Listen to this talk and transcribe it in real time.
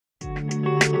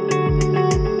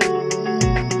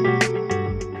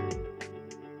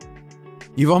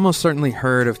You've almost certainly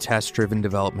heard of test-driven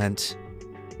development.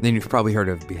 Then you've probably heard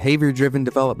of behavior-driven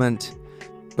development.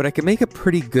 But I can make a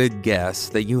pretty good guess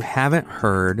that you haven't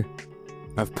heard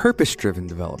of purpose-driven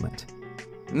development.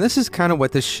 And this is kind of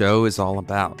what this show is all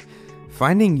about.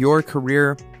 Finding your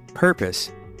career purpose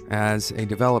as a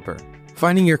developer.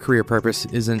 Finding your career purpose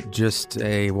isn't just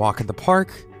a walk in the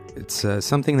park. It's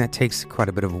something that takes quite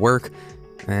a bit of work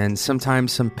and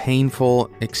sometimes some painful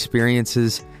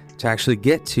experiences to actually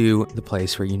get to the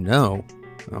place where you know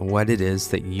what it is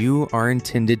that you are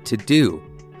intended to do.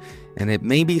 And it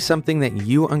may be something that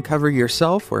you uncover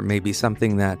yourself, or it may be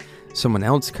something that someone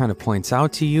else kind of points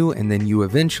out to you, and then you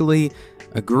eventually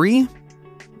agree.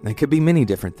 It could be many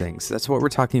different things. That's what we're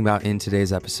talking about in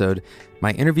today's episode.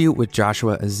 My interview with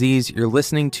Joshua Aziz. You're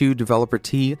listening to Developer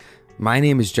Tea. My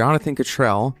name is Jonathan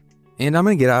Cottrell, and I'm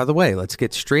going to get out of the way. Let's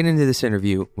get straight into this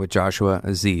interview with Joshua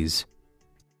Aziz.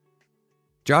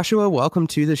 Joshua, welcome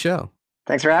to the show.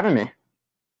 Thanks for having me.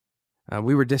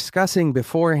 We were discussing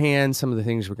beforehand some of the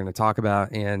things we're going to talk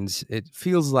about, and it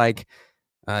feels like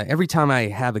every time I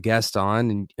have a guest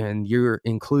on, and you're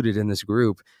included in this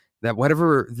group, that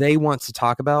whatever they want to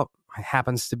talk about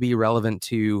happens to be relevant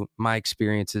to my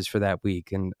experiences for that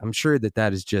week. And I'm sure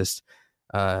that is just,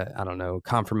 I don't know,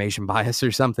 confirmation bias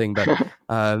or something, but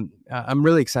I'm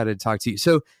really excited to talk to you.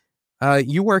 So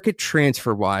you work at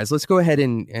TransferWise. Let's go ahead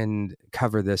and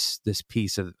cover this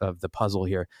piece of the puzzle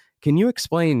here. Can you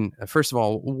explain, first of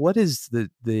all, what is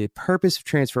the purpose of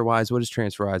TransferWise? What does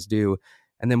TransferWise do?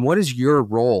 And then what is your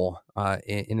role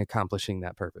in accomplishing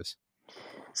that purpose?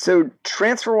 So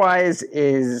TransferWise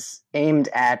is aimed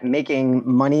at making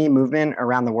money movement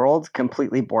around the world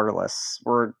completely borderless.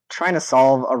 We're trying to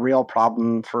solve a real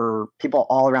problem for people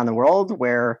all around the world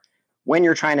where when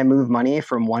you're trying to move money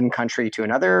from one country to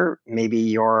another, maybe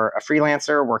you're a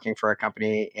freelancer working for a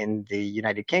company in the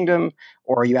United Kingdom,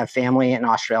 or you have family in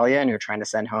Australia and you're trying to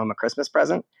send home a Christmas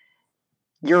present.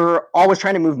 You're always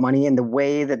trying to move money, and the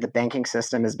way that the banking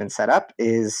system has been set up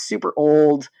is super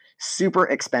old, super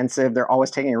expensive. They're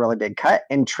always taking a really big cut.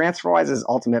 And TransferWise's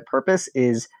ultimate purpose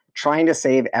is trying to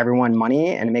save everyone money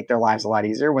and make their lives a lot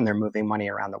easier when they're moving money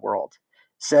around the world.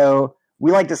 So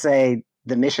we like to say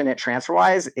the mission at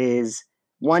TransferWise is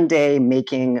one day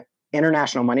making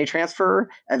international money transfer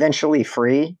eventually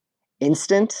free,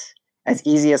 instant, as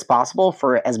easy as possible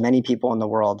for as many people in the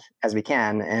world as we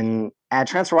can. And at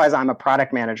TransferWise, I'm a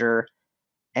product manager.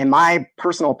 And my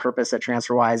personal purpose at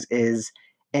TransferWise is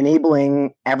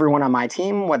enabling everyone on my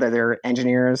team, whether they're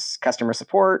engineers, customer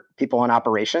support, people in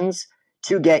operations,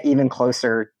 to get even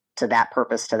closer to that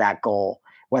purpose, to that goal,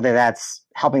 whether that's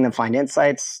helping them find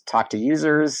insights, talk to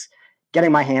users,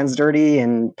 getting my hands dirty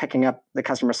and picking up the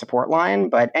customer support line,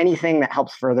 but anything that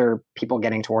helps further people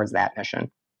getting towards that mission.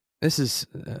 This is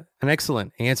an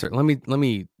excellent answer. Let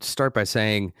me start by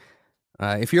saying,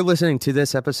 if you're listening to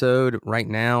this episode right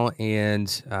now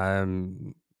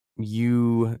and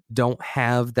you don't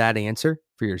have that answer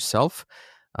for yourself,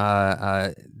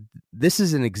 this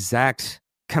is an exact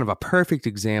kind of a perfect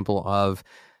example of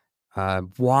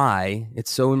why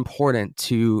it's so important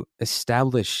to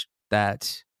establish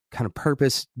that kind of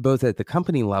purpose, both at the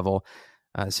company level.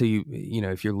 So you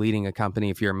know, if you're leading a company,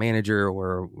 if you're a manager,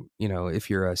 or, you know, if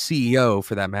you're a CEO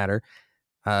for that matter,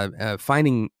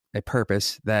 finding a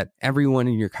purpose that everyone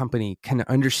in your company can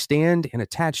understand and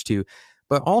attach to,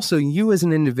 but also you as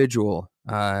an individual,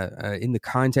 in the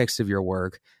context of your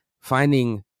work,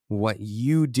 finding what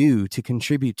you do to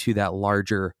contribute to that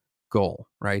larger goal,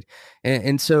 right?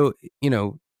 And so, you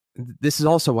know, this is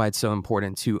also why it's so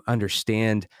important to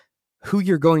understand who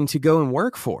you're going to go and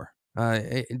work for.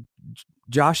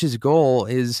 Josh's goal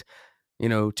is, you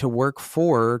know, to work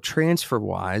for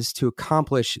TransferWise to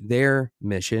accomplish their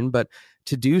mission, but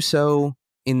to do so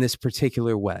in this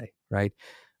particular way, right?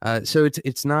 So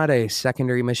it's not a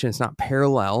secondary mission. It's not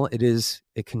parallel. It is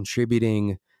a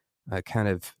contributing kind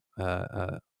of,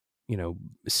 you know,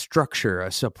 structure,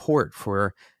 a support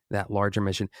for that larger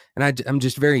mission. And I'm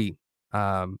just very,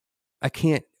 I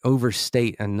can't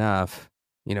overstate enough,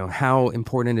 you know, how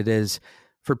important it is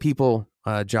for people,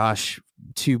 Josh,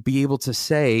 to be able to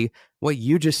say what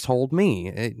you just told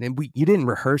me. You didn't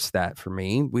rehearse that for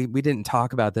me. We didn't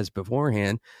talk about this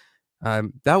beforehand.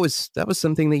 That was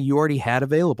something that you already had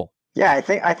available. Yeah,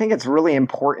 I think it's really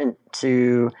important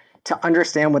to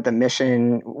understand what the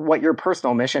mission, what your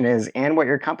personal mission is, and what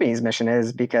your company's mission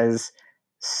is, because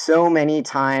so many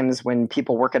times when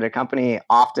people work at a company,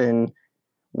 often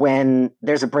when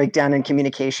there's a breakdown in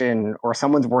communication or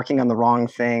someone's working on the wrong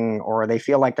thing or they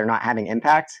feel like they're not having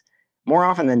impact, more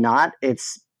often than not,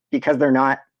 it's because they're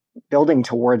not building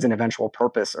towards an eventual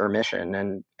purpose or mission.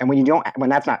 And when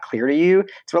that's not clear to you,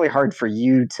 it's really hard for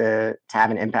you to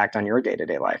have an impact on your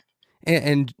day-to-day life.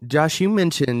 And Josh, you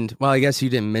mentioned, well, I guess you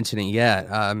didn't mention it yet.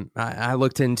 I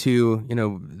looked into,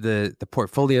 the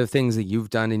portfolio of things that you've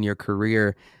done in your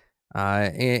career.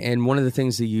 And one of the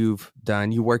things that you've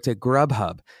done, you worked at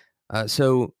Grubhub.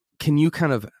 So can you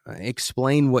kind of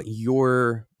explain what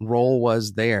your role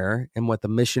was there and what the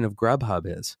mission of Grubhub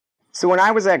is? So when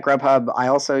I was at Grubhub, I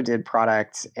also did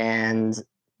product, and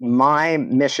my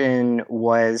mission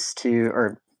was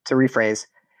to rephrase,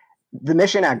 the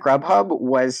mission at Grubhub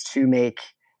was to make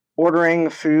ordering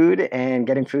food and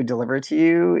getting food delivered to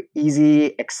you easy,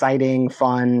 exciting,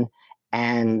 fun,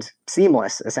 and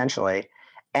seamless, essentially.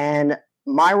 And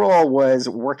my role was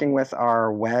working with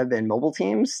our web and mobile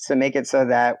teams to make it so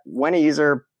that when a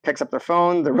user picks up their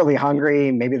phone, they're really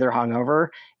hungry, maybe they're hungover,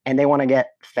 and they want to get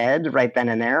fed right then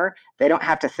and there. They don't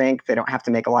have to think, they don't have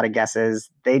to make a lot of guesses.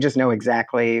 They just know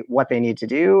exactly what they need to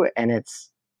do, and it's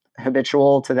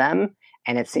habitual to them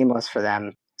and it's seamless for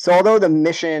them. So although the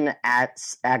mission at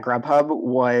Grubhub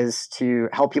was to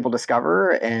help people discover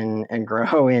and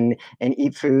grow and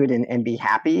eat food and be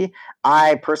happy,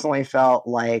 I personally felt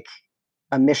like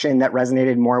a mission that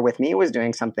resonated more with me was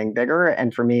doing something bigger.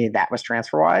 And for me, that was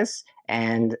TransferWise.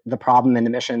 And the problem and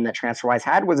the mission that TransferWise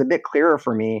had was a bit clearer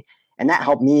for me. And that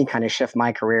helped me kind of shift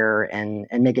my career and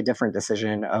make a different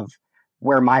decision of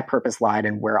where my purpose lied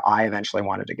and where I eventually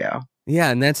wanted to go.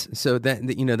 Yeah, and that's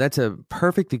a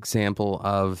perfect example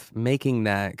of making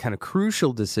that kind of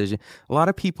crucial decision. A lot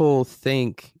of people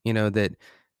think, that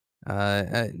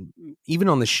even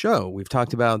on the show, we've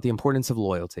talked about the importance of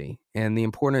loyalty and the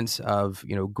importance of,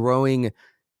 growing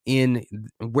in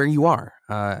where you are,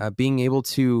 being able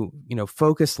to,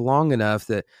 focus long enough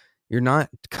that you're not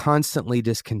constantly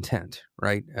discontent,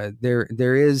 right?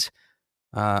 There is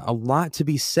a lot to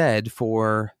be said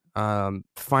for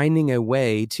finding a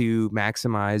way to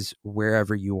maximize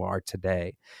wherever you are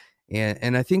today.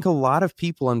 And I think a lot of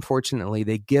people, unfortunately,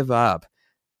 they give up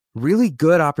really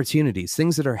good opportunities,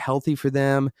 things that are healthy for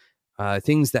them,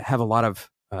 things that have a lot of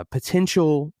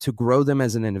potential to grow them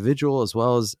as an individual, as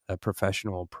well as a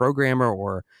professional programmer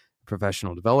or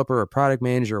professional developer or product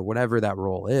manager or whatever that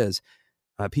role is.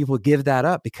 People give that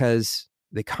up because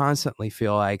they constantly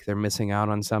feel like they're missing out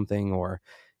on something, or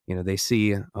they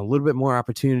see a little bit more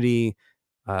opportunity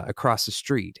across the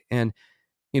street. And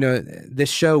this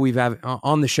show we've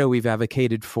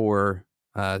advocated for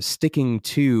sticking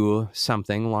to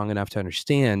something long enough to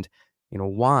understand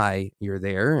why you're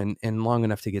there, and long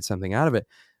enough to get something out of it.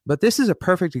 But this is a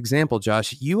perfect example,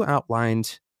 Josh. You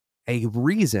outlined a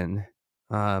reason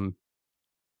at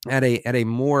a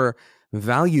more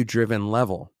value-driven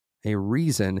level, a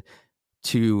reason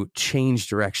to change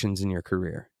directions in your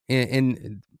career.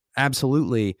 And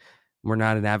absolutely, we're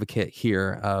not an advocate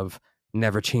here of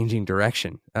never changing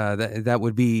direction. That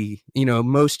would be,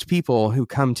 most people who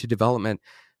come to development,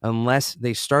 unless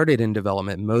they started in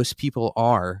development, most people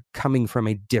are coming from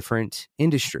a different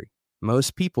industry.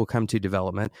 Most people come to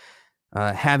development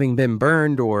having been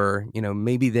burned, or,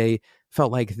 maybe they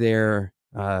felt like their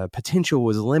potential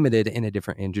was limited in a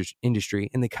different industry,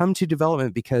 and they come to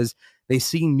development because they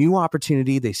see new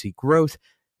opportunity, they see growth,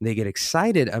 they get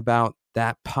excited about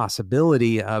that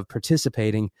possibility of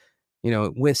participating,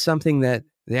 with something that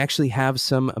they actually have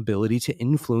some ability to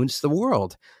influence the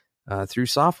world through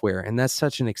software, and that's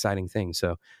such an exciting thing.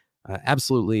 So,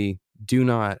 absolutely, do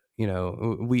not,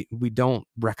 we don't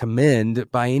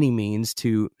recommend by any means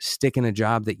to stick in a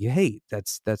job that you hate.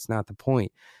 That's not the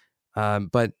point.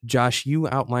 But Josh, you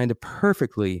outlined a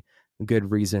perfectly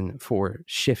good reason for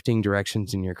shifting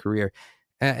directions in your career.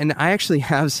 And I actually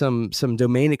have some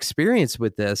domain experience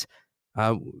with this.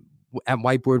 At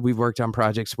Whiteboard, we've worked on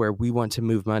projects where we want to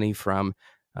move money from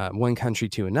one country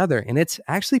to another. And it's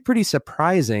actually pretty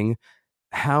surprising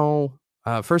how,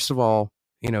 first of all,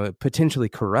 potentially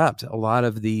corrupt a lot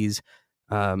of these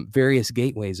various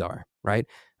gateways are, right?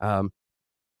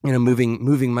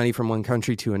 Moving money from one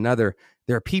country to another.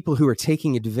 There are people who are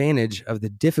taking advantage of the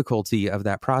difficulty of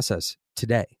that process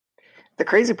today. The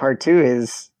crazy part too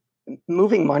is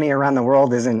moving money around the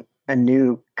world isn't a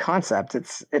new concept.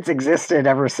 It's existed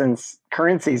ever since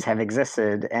currencies have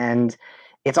existed. And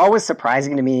it's always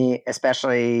surprising to me,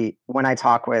 especially when I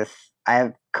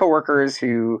have coworkers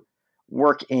who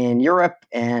work in Europe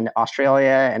and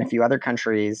Australia and a few other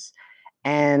countries.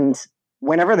 And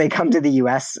whenever they come to the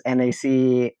US and they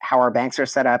see how our banks are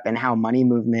set up and how money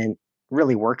movement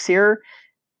really works here,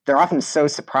 they're often so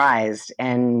surprised.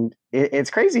 And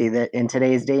it's crazy that in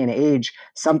today's day and age,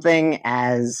 something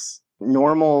as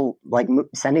normal, like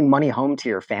sending money home to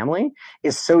your family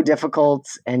is so difficult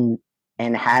and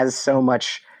has so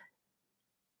much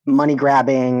money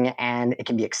grabbing, and it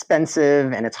can be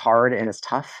expensive, and it's hard and it's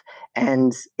tough,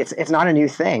 and it's not a new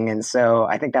thing. And so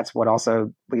I think that's what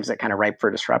also leaves it kind of ripe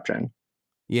for disruption.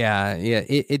 Yeah,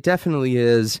 it definitely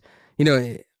is.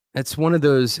 It's one of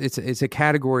those. It's a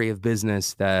category of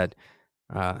business that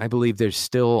I believe there's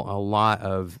still a lot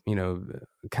of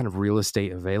kind of real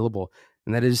estate available,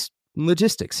 and that is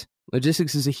logistics.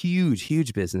 Logistics is a huge,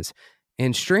 huge business,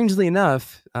 and strangely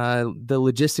enough, the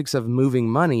logistics of moving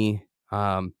money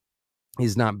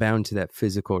is not bound to that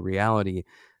physical reality,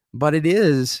 but it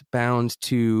is bound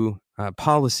to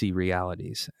policy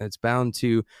realities. It's bound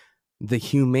to the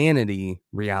humanity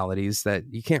realities that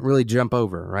you can't really jump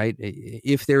over, right?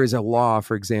 If there is a law,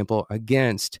 for example,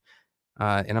 against,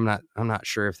 and I'm not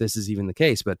sure if this is even the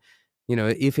case, but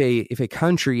if a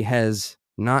country has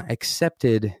not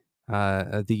accepted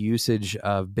the usage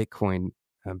of Bitcoin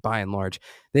by and large,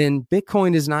 then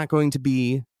Bitcoin is not going to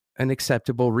be an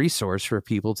acceptable resource for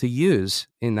people to use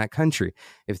in that country.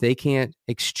 If they can't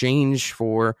exchange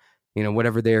for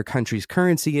whatever their country's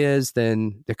currency is,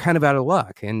 then they're kind of out of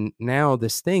luck. And now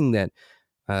this thing that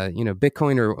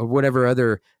Bitcoin or whatever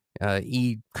other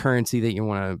currency that you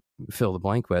want to fill the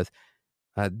blank with,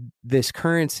 this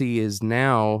currency is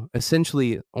now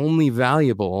essentially only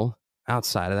valuable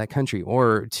outside of that country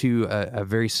or to a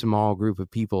very small group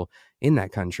of people in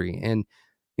that country. And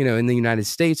in the United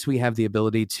States, we have the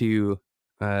ability to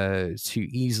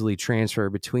easily transfer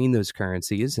between those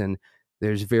currencies, and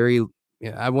there's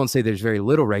I won't say there's very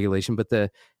little regulation, but the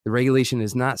regulation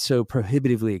is not so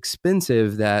prohibitively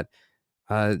expensive that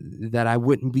I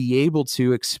wouldn't be able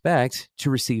to expect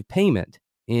to receive payment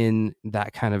in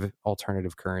that kind of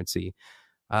alternative currency.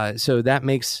 So that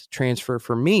makes transfer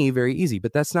for me very easy,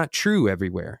 but that's not true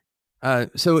everywhere.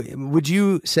 So would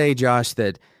you say, Josh,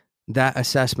 that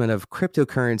assessment of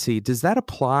cryptocurrency, does that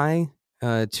apply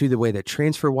to the way that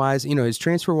TransferWise, is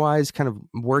TransferWise kind of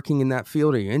working in that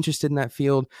field? Are you interested in that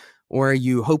field? Or are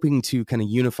you hoping to kind of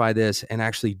unify this and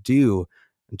actually do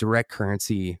direct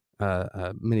currency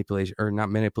manipulation, or not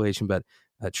manipulation, but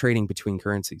trading between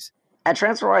currencies? At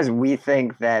TransferWise, we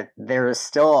think that there is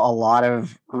still a lot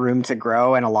of room to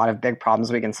grow and a lot of big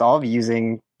problems we can solve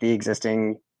using the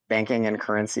existing banking and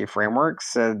currency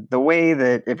frameworks. So the way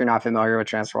that, if you're not familiar with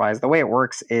TransferWise, the way it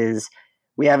works is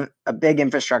we have a big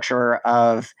infrastructure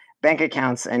of bank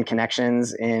accounts and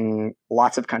connections in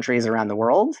lots of countries around the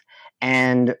world.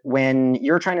 And when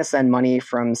you're trying to send money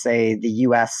from, say, the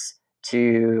US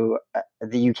to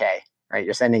the UK, right?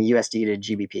 You're sending USD to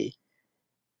GBP.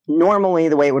 Normally,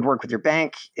 the way it would work with your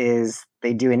bank is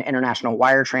they do an international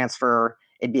wire transfer.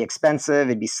 It'd be expensive.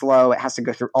 It'd be slow. It has to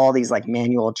go through all these like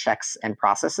manual checks and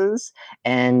processes.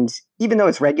 And even though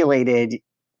it's regulated,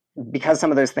 because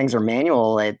some of those things are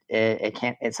manual, it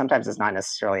can't. It sometimes is not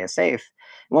necessarily as safe.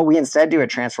 And what we instead do at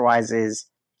TransferWise is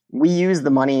we use the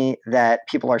money that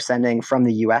people are sending from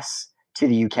the US to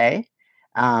the UK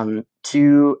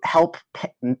to help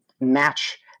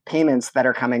match payments that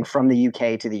are coming from the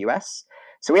UK to the US.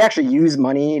 So we actually use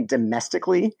money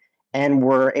domestically, and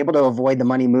we're able to avoid the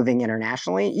money moving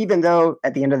internationally, even though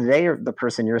at the end of the day, the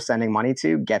person you're sending money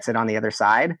to gets it on the other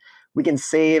side. We can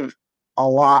save a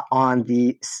lot on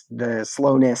the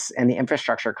slowness and the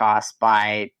infrastructure costs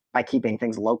by keeping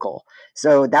things local.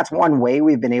 So that's one way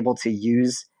we've been able to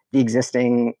use the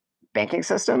existing banking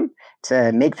system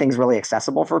to make things really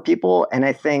accessible for people. And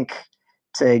I think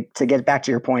to get back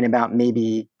to your point about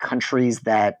maybe countries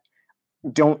that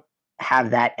don't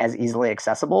have that as easily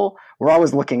accessible, we're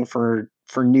always looking for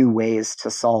new ways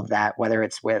to solve that, whether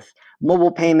it's with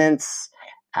mobile payments,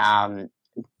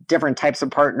 different types of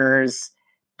partners,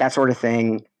 that sort of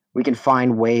thing. We can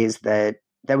find ways that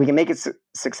we can make it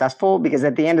successful, because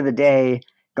at the end of the day,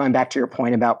 going back to your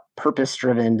point about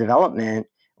purpose-driven development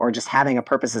or just having a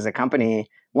purpose as a company,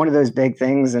 one of those big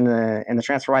things in the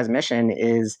TransferWise mission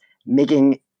is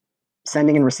making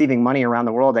sending and receiving money around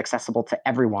the world accessible to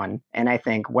everyone. And I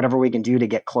think whatever we can do to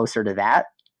get closer to that,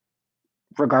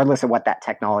 regardless of what that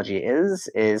technology is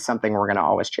something we're going to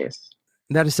always chase.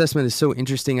 That assessment is so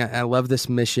interesting. I love this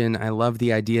mission. I love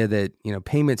the idea that,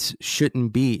 payments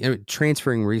shouldn't be,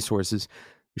 transferring resources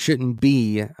shouldn't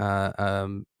be,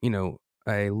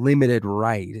 a limited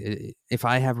right. If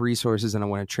I have resources and I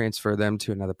want to transfer them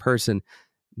to another person,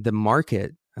 the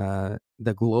market,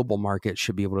 the global market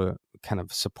should be able to kind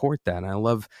of support that. And I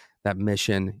love that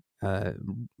mission.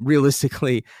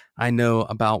 Realistically, I know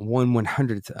about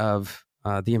 1/100th of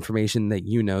the information that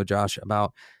Josh,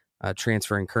 about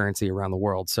transferring currency around the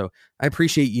world. So I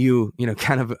appreciate you,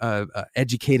 kind of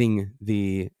educating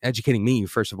me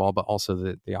first of all, but also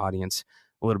the audience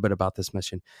a little bit about this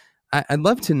mission. I'd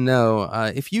love to know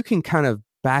if you can kind of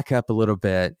back up a little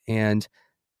bit and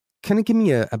kind of give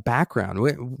me a background.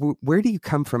 Where do you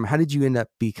come from? How did you end up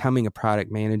becoming a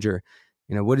product manager?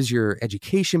 What is your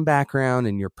education background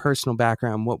and your personal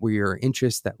background? What were your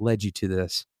interests that led you to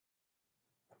this?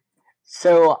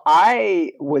 So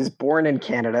I was born in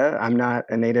Canada. I'm not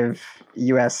a native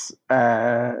U.S.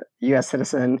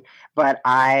 Citizen, but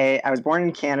I was born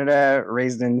in Canada,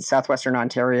 raised in southwestern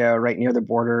Ontario, right near the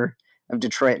border of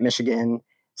Detroit, Michigan.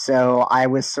 So I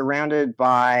was surrounded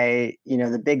by,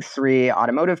 the big three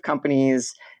automotive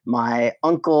companies. My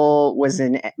uncle was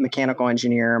a mechanical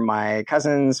engineer. My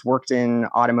cousins worked in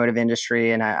automotive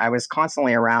industry, and I was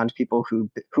constantly around people who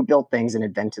built things and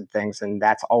invented things, and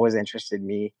that's always interested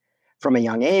me from a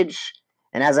young age.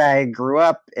 And as I grew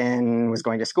up and was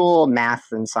going to school,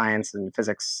 math and science and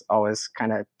physics always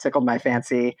kind of tickled my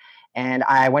fancy. And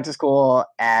I went to school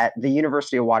at the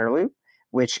University of Waterloo,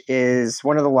 which is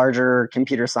one of the larger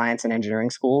computer science and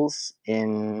engineering schools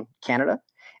in Canada.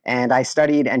 And I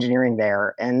studied engineering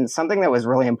there. And something that was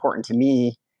really important to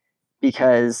me,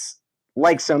 because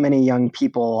like so many young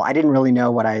people, I didn't really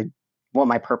know what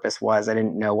my purpose was. I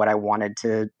didn't know what I wanted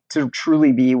to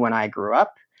truly be when I grew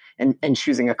up. And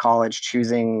choosing a college,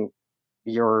 choosing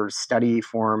your study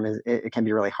form, it can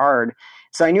be really hard.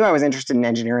 So I knew I was interested in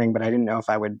engineering, but I didn't know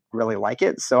if I would really like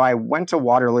it. So I went to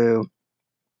Waterloo,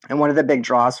 and one of the big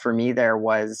draws for me there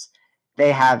was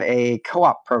they have a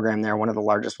co-op program there, one of the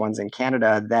largest ones in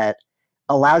Canada, that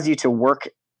allows you to work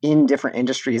in different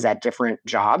industries at different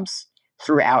jobs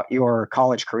throughout your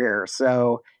college career.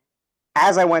 So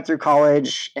as I went through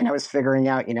college and I was figuring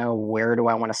out, where do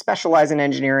I want to specialize in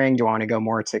engineering? Do I want to go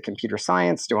more to computer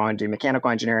science? Do I want to do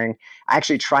mechanical engineering? I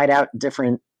actually tried out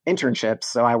different internships.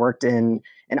 So I worked in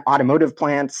automotive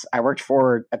plants. I worked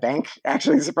for a bank,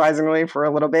 actually, surprisingly, for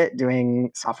a little bit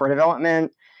doing software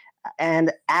development.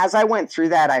 And as I went through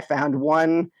that, I found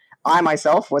I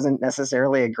myself wasn't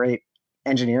necessarily a great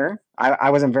engineer. I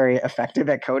wasn't very effective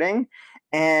at coding.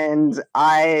 And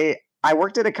I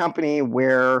worked at a company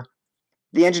where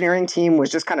the engineering team was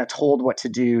just kind of told what to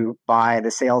do by the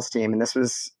sales team. And this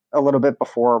was a little bit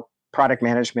before product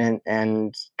management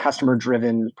and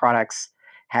customer-driven products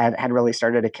had really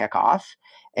started to kick off.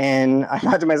 And I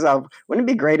thought to myself, wouldn't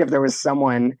it be great if there was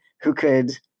someone who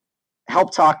could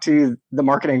help talk to the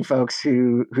marketing folks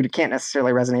who can't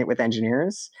necessarily resonate with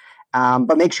engineers,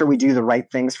 but make sure we do the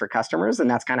right things for customers. And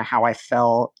that's kind of how I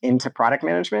fell into product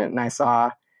management. And I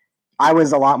saw I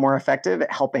was a lot more effective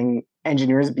at helping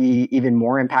engineers be even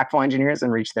more impactful engineers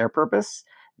and reach their purpose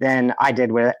than I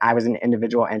did when I was an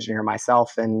individual engineer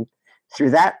myself. And through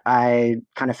that, I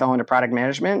kind of fell into product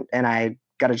management, and I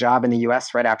got a job in the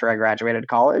US right after I graduated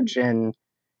college. And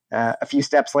a few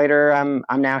steps later,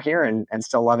 I'm now here and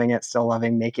still loving it, still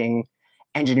loving making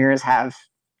engineers have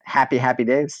happy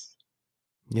days.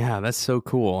 Yeah, that's so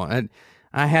cool. And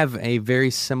I have a very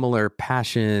similar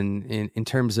passion in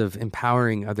terms of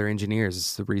empowering other engineers.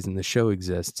 It's the reason the show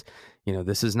exists.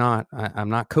 This is not, I'm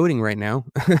not coding right now,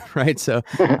 right? So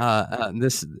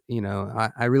this,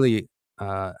 I really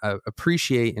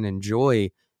appreciate and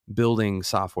enjoy building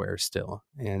software still.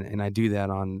 And I do that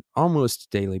on almost a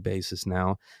daily basis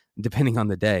now, depending on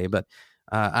the day. But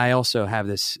I also have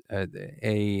this,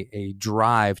 a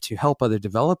drive to help other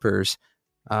developers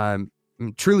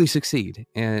truly succeed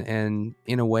and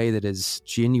in a way that is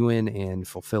genuine and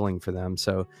fulfilling for them.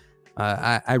 So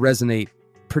I resonate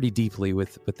pretty deeply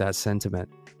with that sentiment.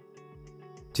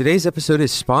 Today's episode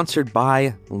is sponsored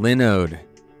by Linode.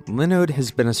 Linode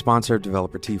has been a sponsor of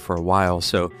Developer Tea for a while,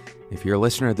 so if you're a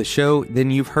listener of the show,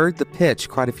 then you've heard the pitch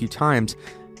quite a few times.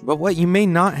 But what you may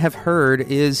not have heard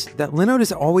is that Linode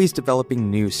is always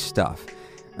developing new stuff.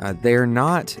 They're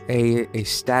not a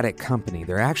static company.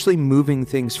 They're actually moving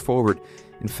things forward.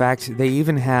 In fact, they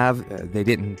even have, they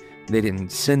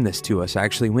didn't send this to us. I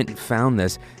actually went and found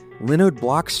this. Linode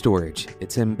Block Storage.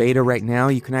 It's in beta right now.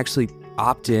 You can actually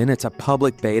opt in. It's a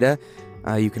public beta.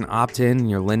 You can opt in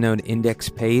your Linode index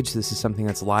page. This is something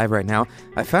that's live right now.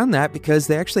 I found that because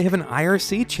they actually have an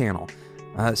IRC channel.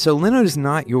 So Linode is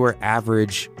not your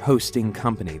average hosting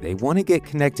company. They want to get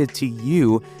connected to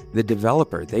you, the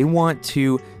developer. They want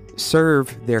to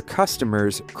serve their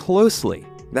customers closely.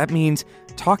 That means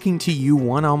talking to you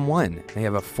one-on-one. They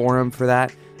have a forum for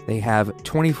that. They have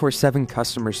 24/7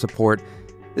 customer support.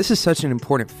 This is such an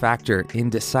important factor in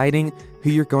deciding who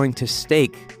you're going to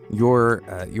stake your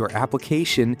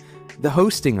application, the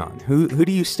hosting on. Who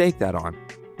do you stake that on?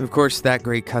 Of course, that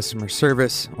great customer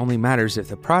service only matters if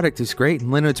the product is great,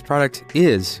 and Linode's product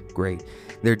is great.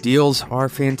 Their deals are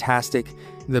fantastic.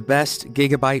 The best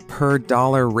gigabyte per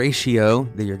dollar ratio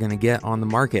that you're going to get on the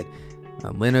market.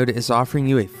 Linode is offering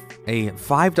you a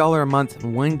 $5 a month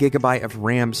 1 gigabyte of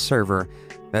RAM server.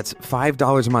 That's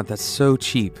 $5 a month. That's so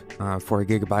cheap for a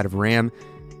gigabyte of RAM.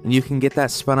 And you can get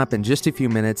that spun up in just a few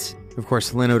minutes. Of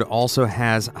course, Linode also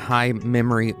has high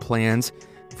memory plans.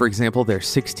 For example, there's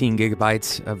 16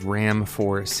 gigabytes of RAM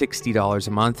for $60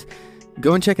 a month.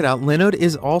 Go and check it out. Linode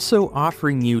is also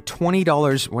offering you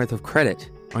 $20 worth of credit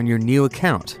on your new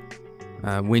account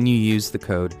when you use the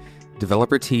code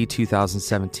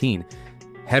DeveloperT2017.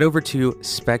 Head over to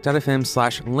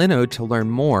spec.fm/Linode to learn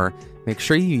more. Make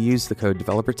sure you use the code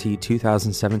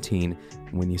DeveloperT2017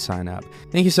 when you sign up.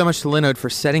 Thank you so much to Linode for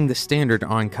setting the standard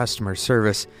on customer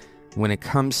service when it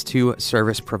comes to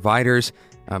service providers,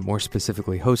 more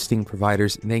specifically hosting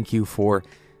providers. Thank you for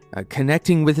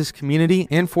connecting with this community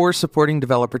and for supporting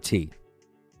Developer T.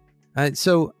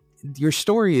 So your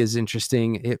story is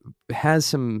interesting. It has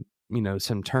some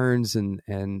turns and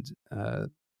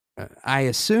I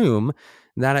assume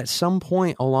that at some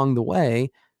point along the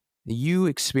way, you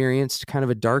experienced kind of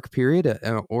a dark period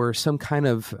or some kind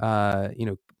of,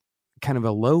 kind of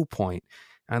a low point.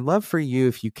 I'd love for you,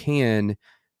 if you can,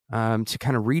 to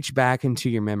kind of reach back into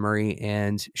your memory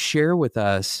and share with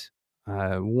us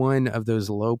one of those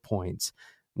low points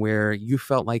where you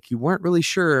felt like you weren't really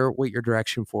sure what your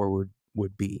direction forward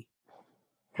would be.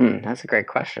 That's a great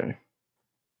question.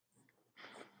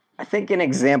 I think an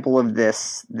example of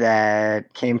this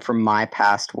that came from my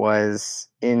past was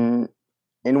in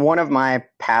one of my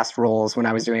past roles when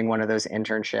I was doing one of those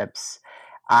internships.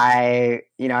 I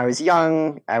was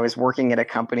young. I was working at a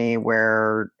company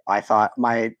where I thought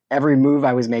every move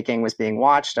I was making was being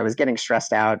watched. I was getting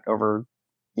stressed out over,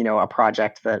 a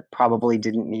project that probably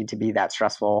didn't need to be that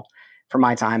stressful for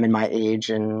my time and my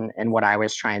age and what I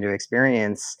was trying to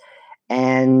experience.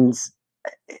 And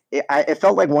it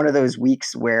felt like one of those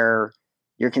weeks where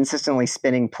you're consistently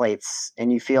spinning plates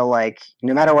and you feel like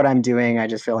no matter what I'm doing, I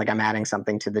just feel like I'm adding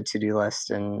something to the to-do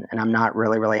list and I'm not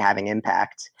really having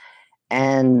impact.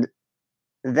 And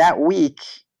that week,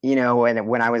 and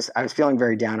when I was feeling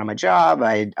very down on my job,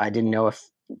 I didn't know if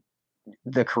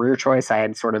the career choice I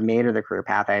had sort of made or the career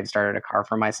path I had started to carve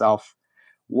for myself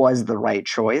was the right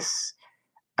choice.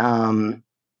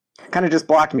 Kind of just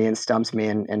blocked me and stumped me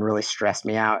and really stressed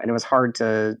me out. And it was hard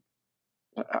to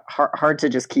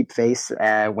just keep face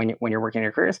when you're working in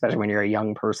your career, especially when you're a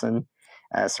young person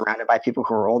surrounded by people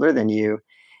who are older than you.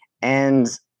 And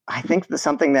I think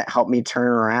something that helped me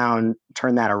turn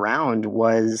that around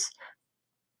was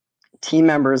team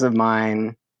members of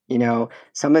mine,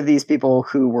 some of these people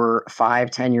who were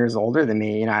 5-10 years older than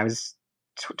me. I was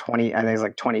 20, I think I was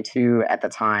like 22 at the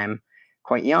time,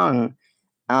 quite young.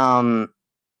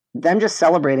 Them just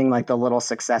celebrating like the little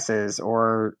successes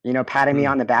or, patting me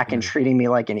on the back and treating me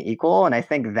like an equal. And I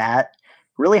think that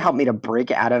really helped me to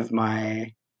break out of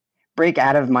my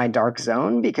dark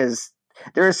zone, because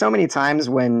there are so many times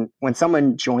when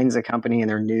someone joins a company and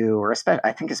they're new, or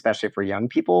I think especially for young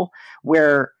people,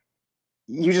 where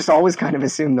you just always kind of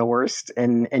assume the worst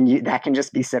and that can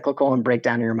just be cyclical and break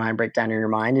down your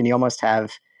mind. And you almost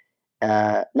have,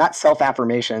 not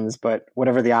self-affirmations, but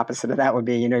whatever the opposite of that would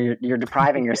be, you're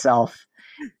depriving yourself.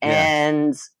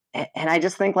 Yeah. And I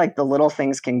just think like the little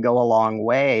things can go a long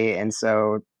way. And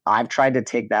so I've tried to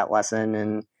take that lesson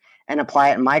and apply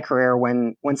it in my career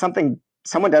when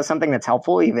someone does something that's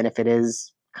helpful, even if it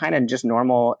is kind of just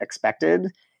normal, expected.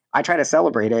 I try to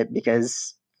celebrate it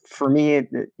because for me,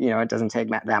 it doesn't take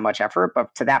that much effort,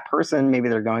 but to that person, maybe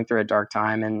they're going through a dark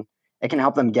time and it can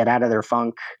help them get out of their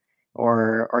funk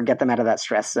or get them out of that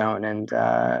stress zone. And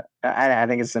I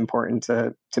think it's important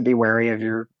to be wary of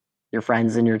your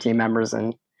friends and your team members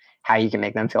and how you can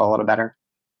make them feel a little better.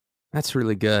 That's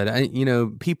really good.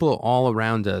 People all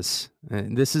around us,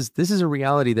 this is a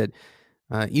reality that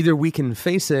either we can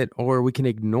face it or we can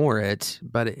ignore it,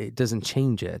 but it doesn't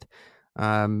change it.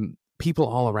 People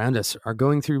all around us are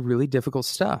going through really difficult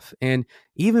stuff. And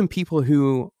even people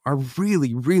who are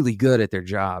really, really good at their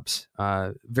jobs,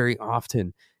 very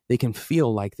often they can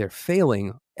feel like they're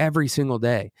failing every single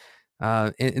day.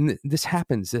 And this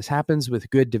happens. This happens with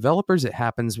good developers. It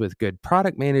happens with good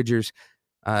product managers.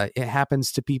 It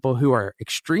happens to people who are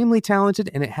extremely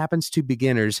talented, and it happens to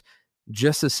beginners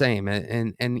just the same.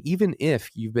 And even if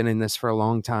you've been in this for a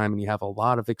long time and you have a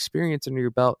lot of experience under your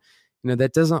belt,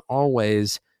 that doesn't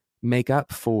always make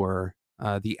up for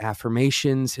the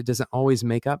affirmations. It doesn't always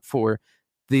make up for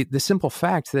the simple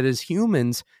fact that as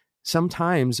humans,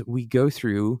 sometimes we go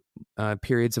through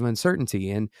periods of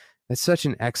uncertainty, and that's such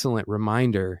an excellent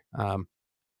reminder.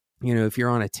 If you're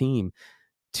on a team,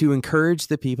 to encourage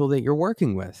the people that you're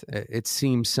working with. It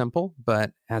seems simple,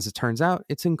 but as it turns out,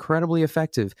 it's incredibly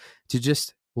effective to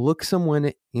just look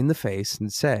someone in the face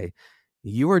and say,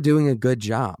 you are doing a good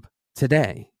job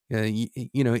today.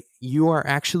 You are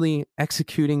actually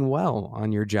executing well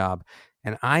on your job,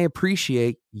 and I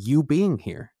appreciate you being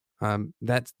here.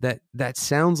 That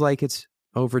sounds like it's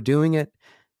overdoing it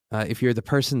if you're the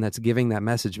person that's giving that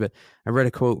message. But I read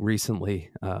a quote recently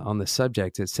on the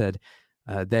subject. It said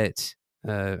that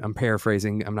I'm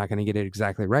paraphrasing. I'm not going to get it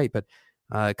exactly right, but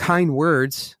kind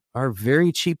words are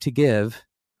very cheap to give,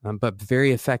 but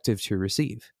very effective to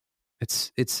receive.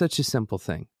 It's such a simple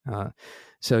thing.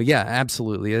 So yeah,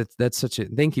 absolutely. That's such a,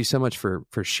 thank you so much for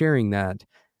sharing that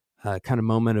kind of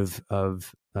moment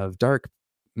of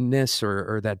darkness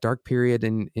or that dark period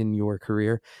in your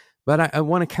career. But I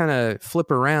want to kind of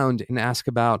flip around and ask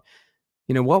about,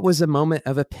 what was a moment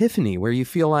of epiphany where you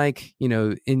feel like,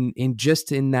 in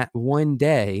that one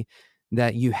day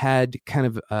that you had kind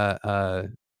of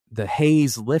the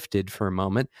haze lifted for a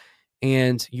moment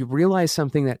and you realized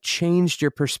something that changed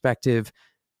your perspective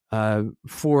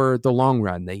for the long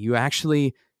run, that you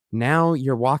actually, now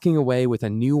you're walking away with a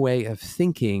new way of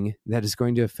thinking that is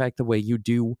going to affect the way you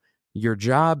do your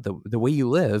job, the way you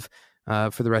live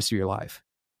for the rest of your life?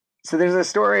 So there's a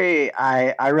story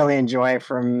I really enjoy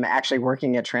from actually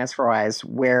working at TransferWise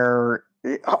where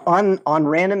on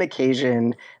random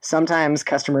occasion, sometimes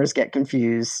customers get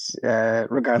confused,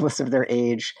 regardless of their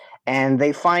age, and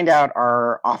they find out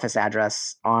our office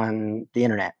address on the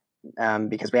internet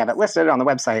because we have it listed on the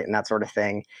website and that sort of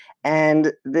thing.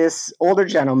 And this older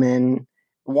gentleman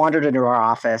wandered into our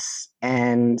office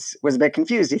and was a bit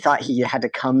confused. He thought he had to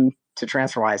come to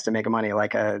TransferWise to make money,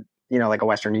 like a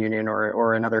Western Union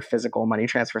or another physical money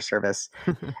transfer service.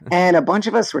 And a bunch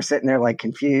of us were sitting there like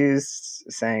confused,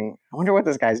 saying, I wonder what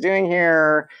this guy's doing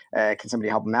here. Can somebody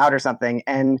help him out or something?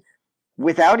 And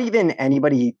without even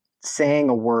anybody saying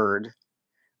a word,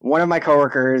 one of my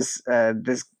coworkers,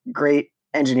 this great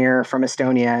engineer from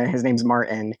Estonia, his name's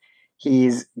Martin,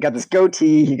 he's got this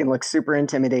goatee, he can look super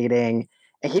intimidating,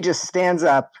 and he just stands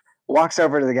up, walks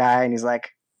over to the guy, and he's like,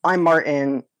 I'm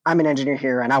Martin, I'm an engineer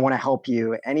here and I want to help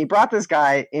you. And he brought this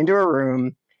guy into a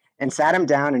room and sat him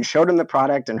down and showed him the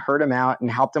product and heard him out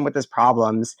and helped him with his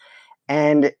problems.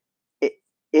 And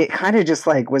it kind of just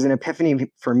like was an epiphany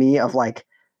for me of like,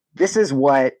 this is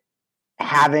what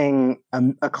having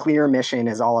a clear mission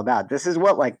is all about. This is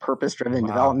what like purpose-driven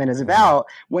development is about.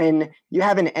 When you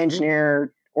have an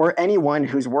engineer or anyone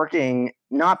who's working,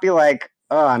 not be like,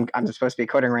 oh, I'm supposed to be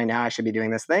coding right now, I should be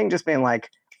doing this thing. Just being like,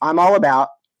 I'm all about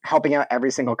helping out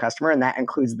every single customer, and that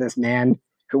includes this man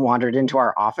who wandered into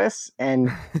our office.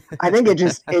 And I think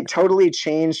it totally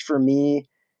changed for me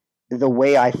the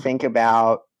way I think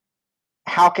about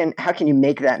how can you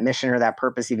make that mission or that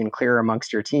purpose even clearer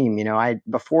amongst your team.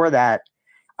 Before that,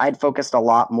 I'd focused a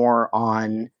lot more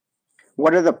on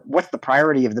what's the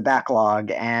priority of the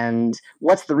backlog and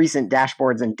what's the recent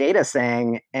dashboards and data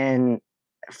saying. And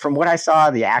from what I saw,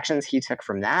 the actions he took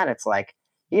from that, it's like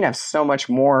you can have so much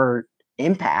more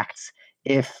impact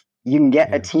if you can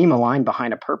get a team aligned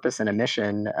behind a purpose and a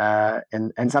mission,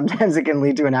 and sometimes it can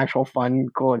lead to an actual fun,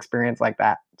 cool experience like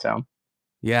that. So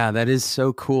yeah, that is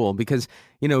so cool because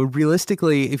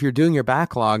realistically, if you're doing your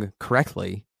backlog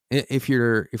correctly, if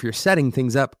you're setting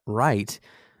things up right,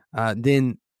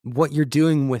 then what you're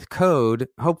doing with code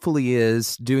hopefully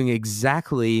is doing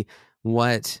exactly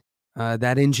what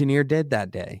that engineer did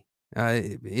that day.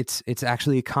 It's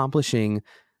actually accomplishing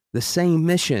the same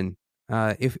mission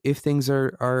if things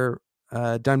are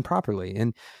done properly.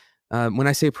 And when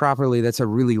I say properly, that's a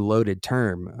really loaded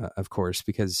term, of course,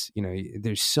 because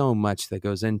there's so much that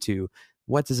goes into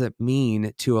what does it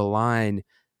mean to align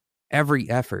every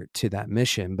effort to that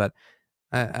mission. But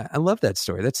I love that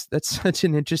story. That's such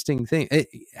an interesting thing.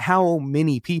 How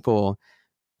many people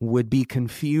would be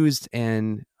confused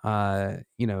and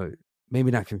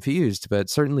maybe not confused, but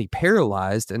certainly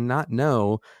paralyzed and not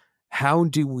know how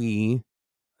do we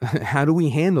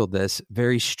handle this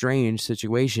very strange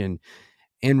situation?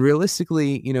 And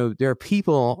realistically, there are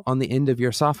people on the end of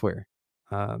your software,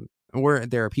 or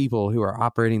there are people who are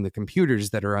operating the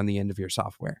computers that are on the end of your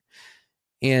software.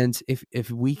 And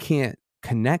if we can't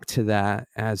connect to that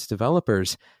as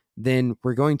developers, then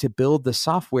we're going to build the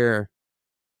software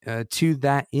to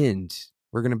that end.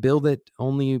 We're going to build it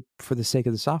only for the sake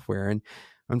of the software. And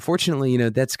unfortunately,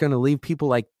 that's going to leave people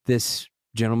like this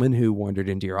gentleman who wandered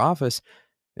into your office.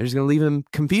 They're just going to leave him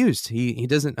confused. He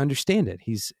doesn't understand it.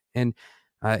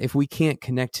 If we can't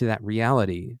connect to that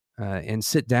reality, and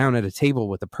sit down at a table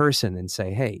with a person and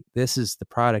say, hey, this is the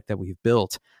product that we've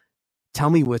built. Tell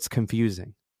me what's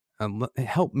confusing.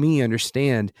 Help me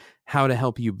understand how to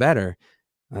help you better.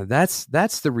 That's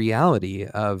the reality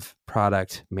of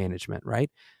product management, right?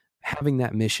 Having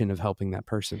that mission of helping that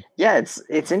person. Yeah,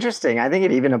 it's interesting. I think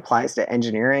it even applies to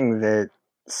engineering that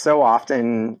so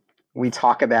often we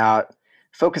talk about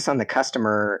focus on the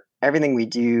customer. Everything we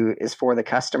do is for the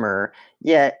customer.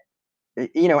 Yet,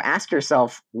 ask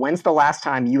yourself, when's the last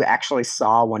time you actually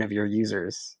saw one of your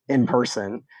users in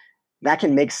person? That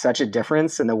can make such a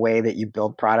difference in the way that you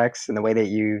build products and the way that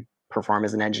you perform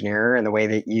as an engineer and the way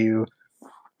that you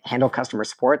handle customer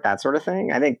support, that sort of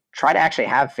thing. I think try to actually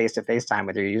have face-to-face time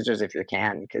with your users if you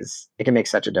can, because it can make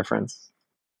such a difference.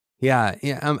 Yeah.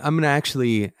 I'm going to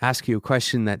actually ask you a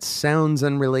question that sounds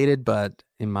unrelated, but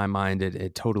in my mind,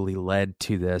 it totally led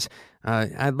to this.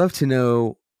 I'd love to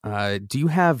know, do you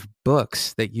have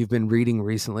books that you've been reading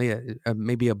recently,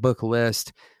 maybe a book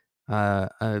list,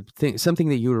 something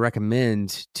that you would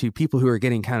recommend to people who are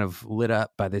getting kind of lit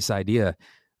up by this idea?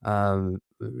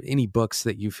 Any books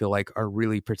that you feel like are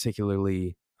really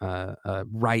particularly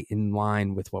right in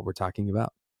line with what we're talking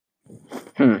about?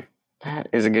 That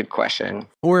is a good question.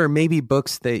 Or maybe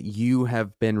books that you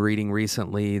have been reading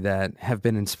recently that have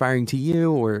been inspiring to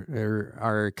you or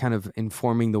are kind of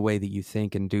informing the way that you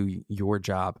think and do your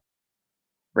job.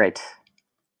 Right.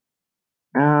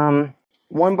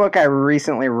 One book I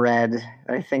recently read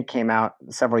that I think came out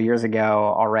several years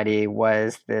ago already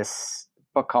was this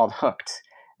book called Hooked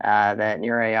that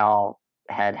Nuriel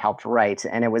had helped write.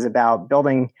 And it was about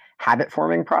building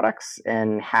habit-forming products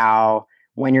and how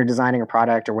when you're designing a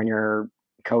product or when you're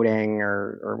coding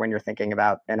or when you're thinking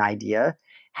about an idea,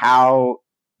 how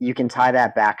you can tie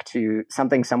that back to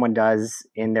something someone does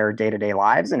in their day-to-day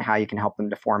lives and how you can help them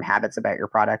to form habits about your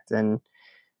product. And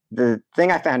the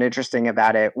thing I found interesting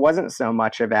about it wasn't so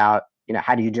much about,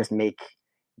 how do you just make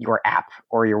your app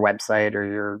or your website or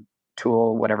your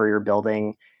tool, whatever you're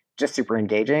building, just super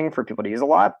engaging for people to use a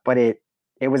lot, but it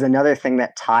was another thing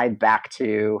that tied back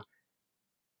to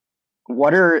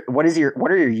what are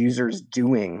your users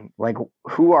doing? Like,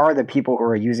 who are the people who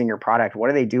are using your product? What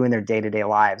do they do in their day-to-day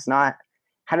lives? Not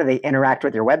how do they interact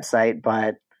with your website,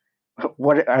 but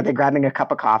what are they grabbing a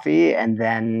cup of coffee and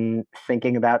then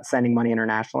thinking about sending money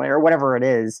internationally or whatever it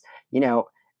is,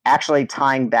 actually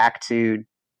tying back to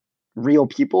real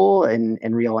people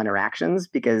and real interactions.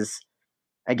 Because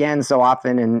again, so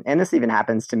often, and this even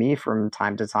happens to me from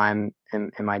time to time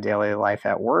in my daily life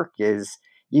at work, is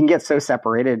you can get so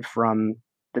separated from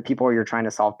the people you're trying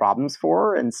to solve problems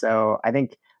for. And so I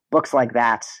think books like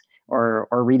that or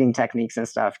reading techniques and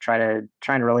stuff, trying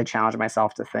to really challenge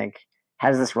myself to think, how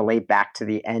does this relate back to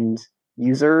the end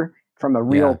user from a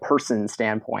real person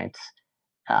standpoint?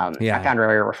 I found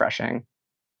really refreshing.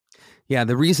 Yeah,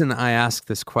 the reason I asked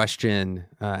this question,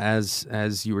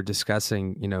 as you were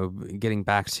discussing, getting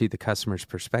back to the customer's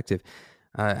perspective,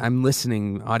 I'm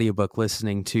audiobook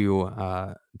listening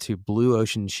to Blue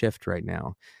Ocean Shift right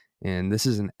now, and this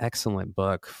is an excellent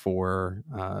book for.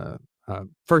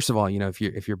 First of all,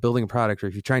 if you're building a product or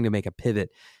if you're trying to make a pivot,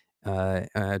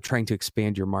 trying to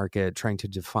expand your market, trying to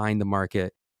define the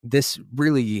market, this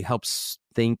really helps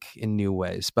think in new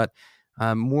ways. But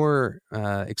more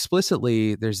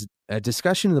explicitly, there's a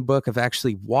discussion in the book of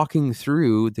actually walking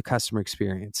through the customer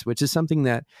experience, which is something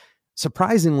that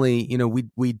surprisingly,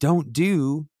 we don't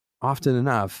do often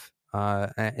enough.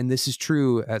 And this is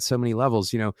true at so many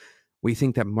levels. We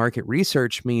think that market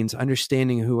research means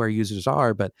understanding who our users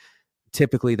are, but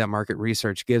typically that market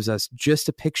research gives us just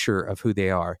a picture of who they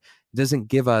are. It doesn't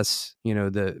give us,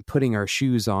 the putting our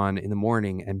shoes on in the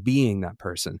morning and being that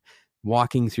person,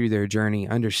 walking through their journey,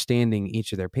 understanding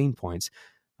each of their pain points.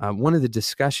 One of the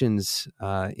discussions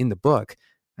in the book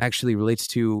actually relates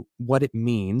to what it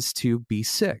means to be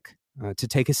sick, to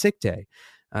take a sick day.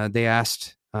 They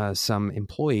asked some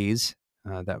employees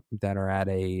that are at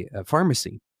a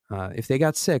pharmacy, if they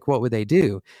got sick, what would they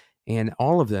do? And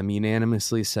all of them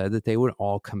unanimously said that they would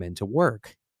all come into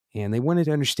work. And they wanted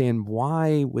to understand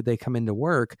why would they come into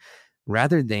work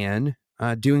rather than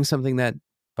doing something that,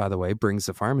 by the way, brings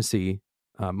the pharmacy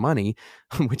money,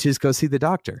 which is go see the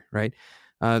doctor, right?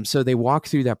 So they walked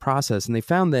through that process and they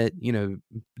found that,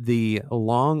 the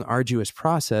long, arduous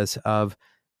process of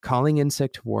calling in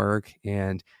sick to work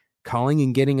and calling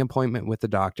and getting an appointment with the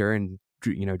doctor and,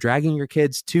 dragging your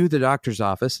kids to the doctor's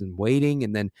office and waiting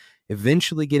and then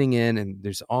eventually getting in. And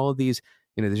there's all of these,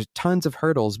 there's tons of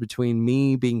hurdles between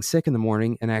me being sick in the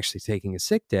morning and actually taking a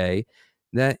sick day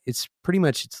that it's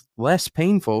less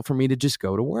painful for me to just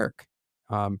go to work.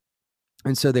 And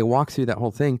so they walked through that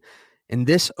whole thing. And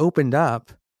this opened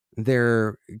up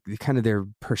their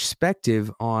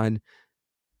perspective on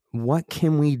what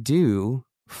can we do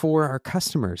for our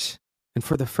customers. And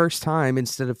for the first time,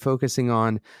 instead of focusing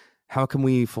on how can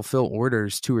we fulfill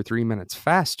orders 2 or 3 minutes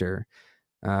faster,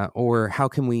 or how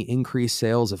can we increase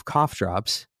sales of cough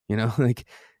drops, like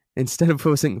instead of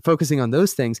focusing on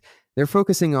those things, they're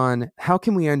focusing on how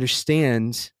can we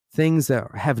understand things that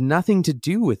have nothing to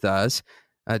do with us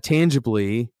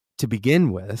tangibly to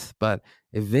begin with, but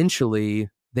eventually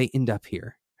they end up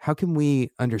here. How can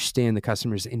we understand the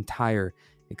customer's entire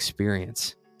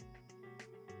experience?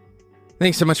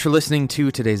 Thanks so much for listening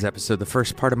to today's episode, the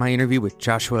first part of my interview with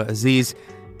Joshua Aziz.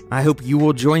 I hope you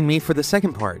will join me for the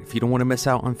second part. If you don't want to miss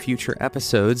out on future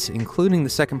episodes, including the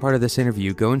second part of this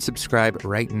interview, go and subscribe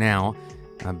right now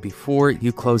before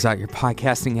you close out your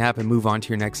podcasting app and move on to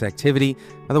your next activity.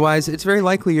 Otherwise, it's very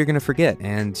likely you're going to forget.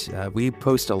 And we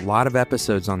post a lot of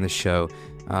episodes on this show.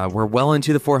 We're well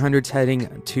into the 400s,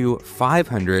 heading to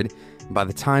 500. By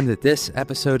the time that this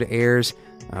episode airs,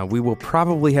 we will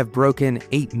probably have broken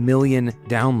 8 million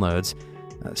downloads.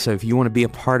 So if you want to be a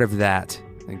part of that,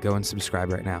 then go and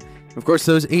subscribe right now. Of course,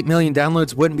 those 8 million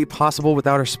downloads wouldn't be possible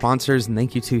without our sponsors. And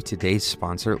thank you to today's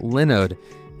sponsor, Linode.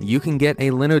 You can get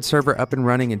a Linode server up and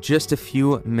running in just a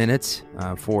few minutes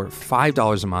for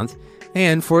 $5 a month.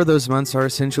 And 4 of those months are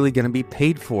essentially going to be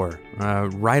paid for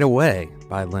right away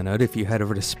by Linode. If you head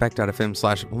over to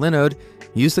spec.fm/Linode,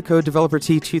 use the code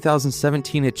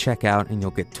DeveloperT2017 at checkout, and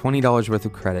you'll get $20 worth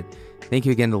of credit. Thank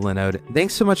you again to Linode.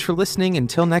 Thanks so much for listening.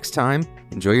 Until next time,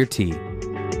 enjoy your tea.